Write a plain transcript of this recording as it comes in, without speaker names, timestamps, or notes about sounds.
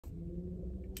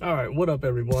Alright, what up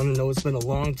everyone? I know it's been a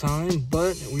long time,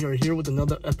 but we are here with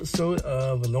another episode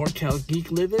of NorCal Geek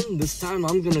Living. This time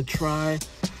I'm gonna try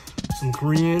some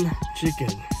Korean chicken.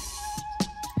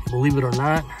 Believe it or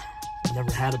not, I've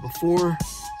never had it before,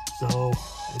 so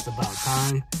it's about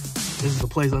time. This is the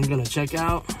place I'm gonna check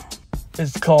out.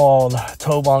 It's called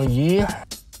Tto Bong Ee.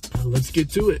 Let's get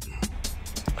to it.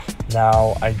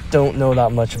 Now, I don't know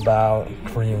that much about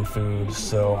Korean food,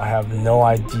 so I have no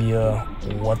idea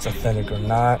what's authentic or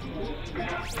not.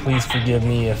 Please forgive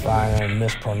me if I am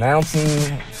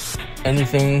mispronouncing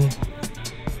anything.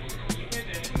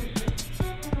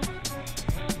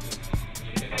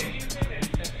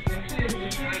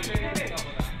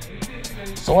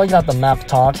 So I got the map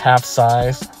talk half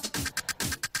size.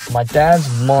 My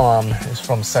dad's mom is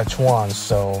from Sichuan,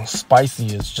 so spicy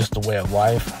is just a way of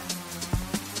life.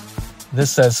 This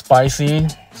says spicy,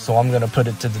 so I'm gonna put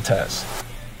it to the test.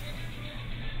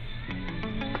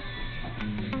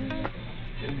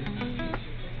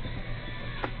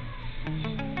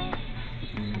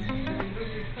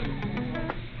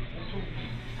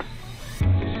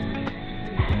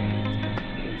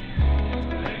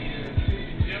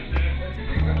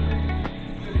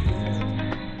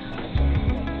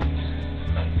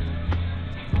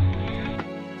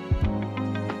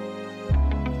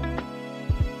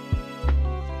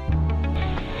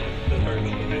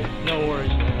 No worries,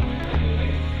 man.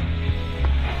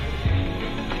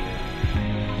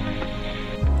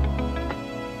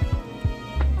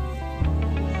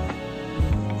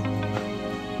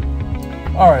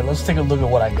 Alright, let's take a look at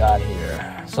what I got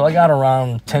here. So I got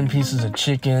around 10 pieces of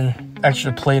chicken,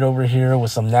 extra plate over here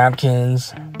with some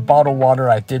napkins, bottled water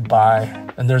I did buy,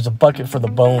 and there's a bucket for the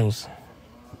bones.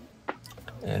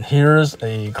 And here's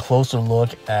a closer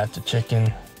look at the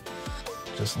chicken.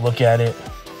 Just look at it.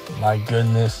 My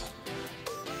goodness.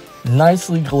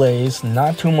 Nicely glazed,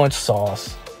 not too much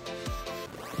sauce.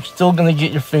 You're still gonna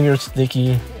get your fingers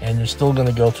sticky, and you're still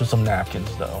gonna go through some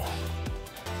napkins though.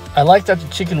 I like that the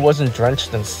chicken wasn't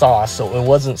drenched in sauce, so it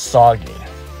wasn't soggy.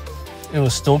 It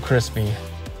was still crispy.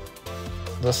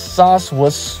 The sauce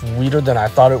was sweeter than I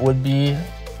thought it would be,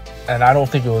 and I don't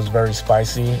think it was very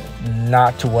spicy,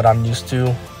 not to what I'm used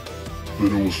to.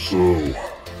 But it was so.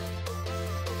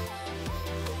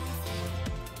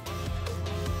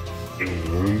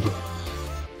 And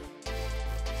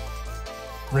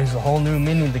brings a whole new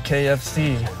meaning to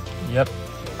KFC. Yep,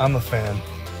 I'm a fan.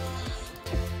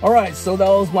 Alright, so that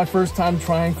was my first time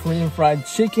trying Korean fried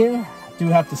chicken. I do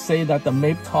have to say that the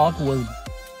Mape Talk was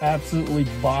absolutely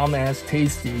bomb-ass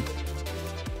tasty.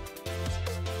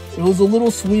 It was a little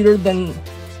sweeter than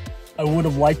I would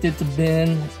have liked it to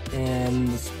been, and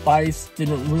the spice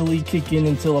didn't really kick in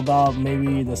until about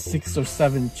maybe the 6 or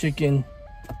 7 chicken.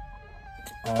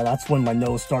 That's when my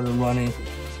nose started running.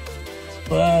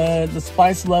 But the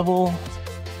spice level,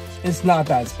 it's not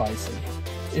that spicy.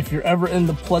 If you're ever in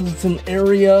the Pleasanton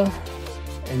area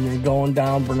and you're going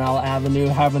down Bernal Avenue,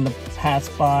 having to pass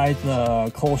by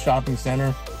the Koll Shopping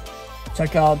Center,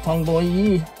 check out Tto Bong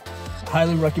Ee.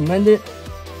 Highly recommend it.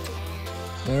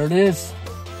 There it is.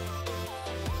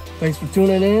 Thanks for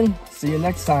tuning in. See you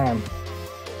next time.